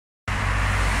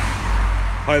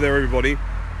Hi there everybody.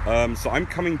 So I'm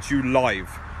coming to you live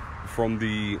from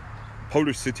the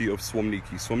Polish city of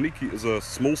Słomniki. Słomniki is a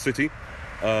small city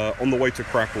on the way to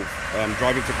Krakow. I'm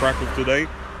driving to Krakow today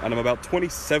and I'm about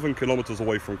 27 kilometers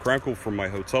away from Krakow, from my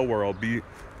hotel where I'll be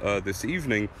this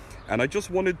evening. And I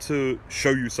just wanted to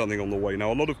show you something on the way.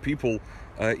 Now, a lot of people,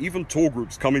 even tour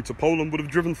groups coming to Poland, would have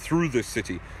driven through this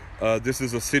city. This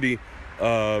is a city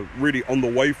really on the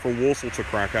way from Warsaw to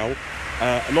Krakow.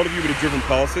 A lot of you would have driven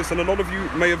past this, and a lot of you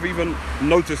may have even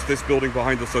noticed this building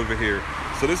behind us over here.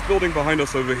 So this building behind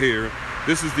us over here,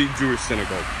 this is the Jewish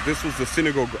synagogue. This was the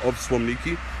synagogue of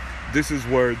Słomniki. This is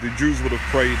where the Jews would have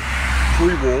prayed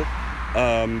pre-war.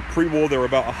 Pre-war, there were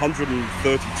about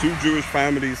 132 Jewish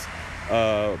families,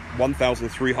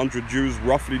 1,300 Jews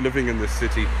roughly living in this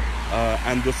city.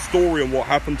 And the story and what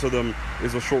happened to them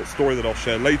is a short story that I'll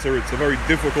share later. It's a very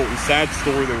difficult and sad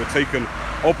story. They were taken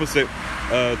opposite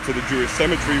to the Jewish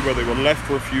cemetery, where they were left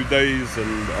for a few days,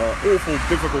 and awful,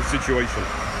 difficult situation.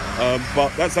 But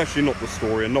that's actually not the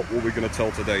story and not what we're going to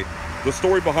tell today. The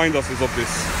story behind us is of this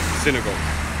synagogue.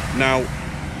 Now,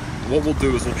 what we'll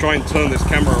do is we'll try and turn this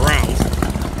camera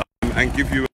around and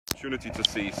give you an opportunity to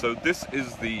see. So this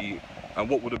is the,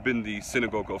 what would have been the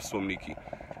synagogue of Słomniki.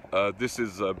 This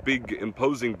is a big,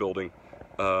 imposing building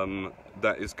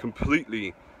that is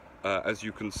completely, as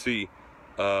you can see,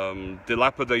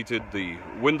 dilapidated. The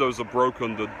windows are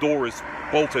broken, the door is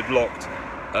bolted, locked.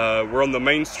 We're on the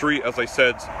main street, as I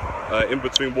said, in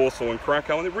between Warsaw and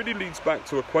Krakow, and it really leads back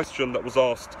to a question that was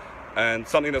asked and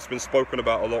something that's been spoken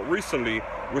about a lot recently,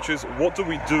 which is, what do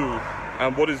we do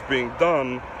and what is being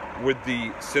done with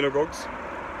the synagogues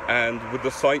and with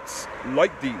the sites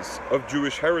like these of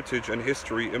Jewish heritage and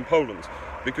history in Poland?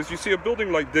 Because you see a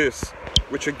building like this,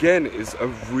 which again is a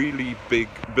really big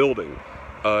building.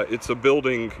 It's a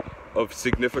building of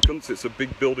significance. It's a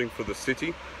big building for the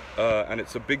city, and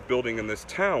it's a big building in this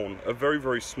town, a very,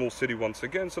 very small city once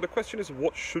again. So the question is,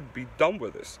 what should be done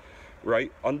with this,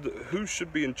 right? Who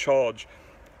should be in charge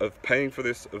of paying for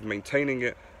this, of maintaining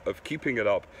it, of keeping it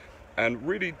up? And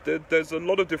really, there's a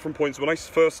lot of different points. When I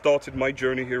first started my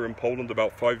journey here in Poland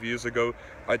about 5 years ago,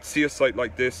 I'd see a site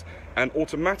like this, and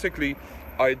automatically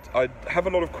I'd have a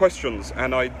lot of questions,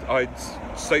 and I'd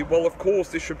say, well, of course,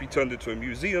 this should be turned into a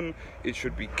museum, it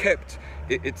should be kept,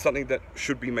 it's something that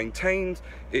should be maintained,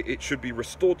 it should be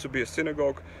restored to be a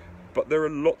synagogue. But there are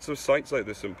lots of sites like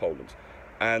this in Poland,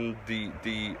 and the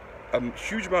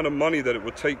huge amount of money that it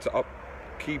would take to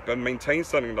upkeep and maintain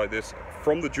something like this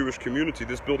from the Jewish community.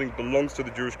 This building belongs to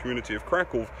the Jewish community of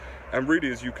Krakow, and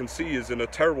really, as you can see, is in a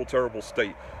terrible, terrible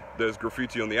state. There's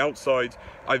graffiti on the outside.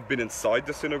 I've been inside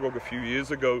the synagogue a few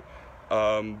years ago,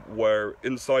 where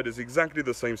inside is exactly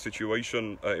the same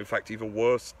situation. In fact, even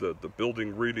worse. The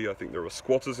building, really, I think there are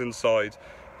squatters inside,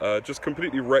 just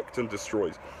completely wrecked and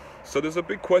destroyed. So there's a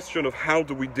big question of, how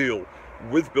do we deal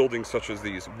with buildings such as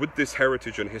these, with this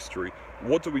heritage and history?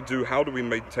 What do we do? How do we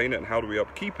maintain it? And how do we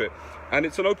upkeep it? And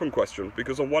it's an open question,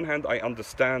 because on one hand, I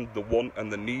understand the want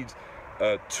and the need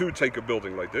to take a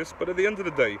building like this. But at the end of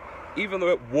the day, even though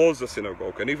it was a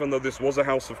synagogue, and even though this was a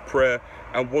house of prayer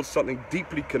and was something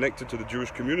deeply connected to the Jewish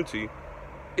community,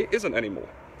 it isn't anymore.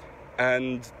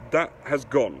 And that has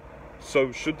gone.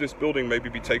 So should this building maybe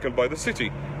be taken by the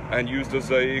city and used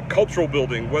as a cultural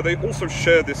building where they also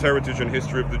share this heritage and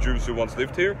history of the Jews who once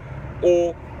lived here?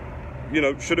 Or, you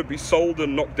know, should it be sold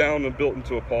and knocked down and built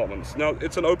into apartments? Now,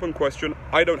 it's an open question.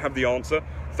 I don't have the answer.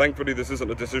 Thankfully, this isn't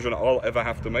a decision I'll ever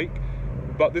have to make.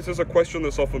 But this is a question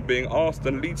that's often being asked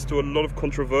and leads to a lot of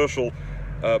controversial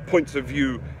points of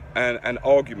view and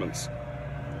arguments.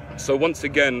 So once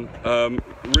again,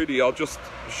 really, I'll just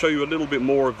show you a little bit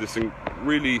more of this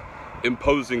really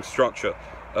imposing structure.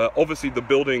 Obviously, the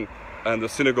building and the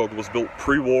synagogue was built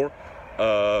pre-war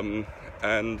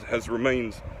and has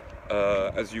remained,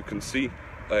 as you can see,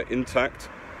 intact.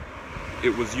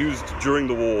 It was used during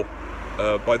the war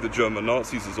by the German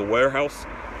Nazis as a warehouse,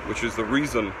 which is the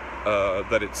reason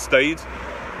that it stayed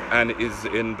and is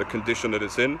in the condition that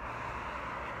it's in.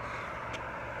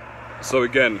 So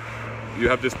again, you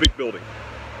have this big building,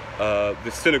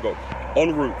 this synagogue,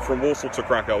 en route from Warsaw to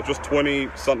Krakow, just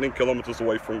 20-something kilometers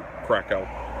away from Krakow.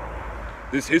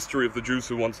 This history of the Jews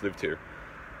who once lived here.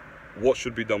 What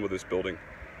should be done with this building?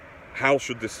 How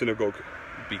should this synagogue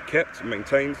be kept,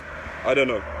 maintained? I don't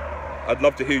know. I'd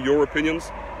love to hear your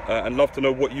opinions and love to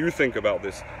know what you think about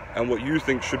this and what you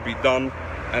think should be done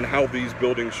and how these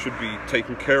buildings should be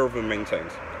taken care of and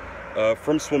maintained.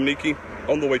 From Słomniki,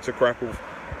 on the way to Krakow,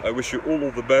 I wish you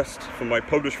all the best. For my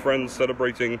Polish friends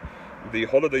celebrating the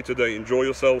holiday today, enjoy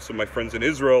yourselves. For my friends in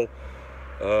Israel,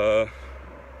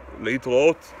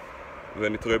 להתראות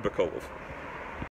ונתראה בקרוב.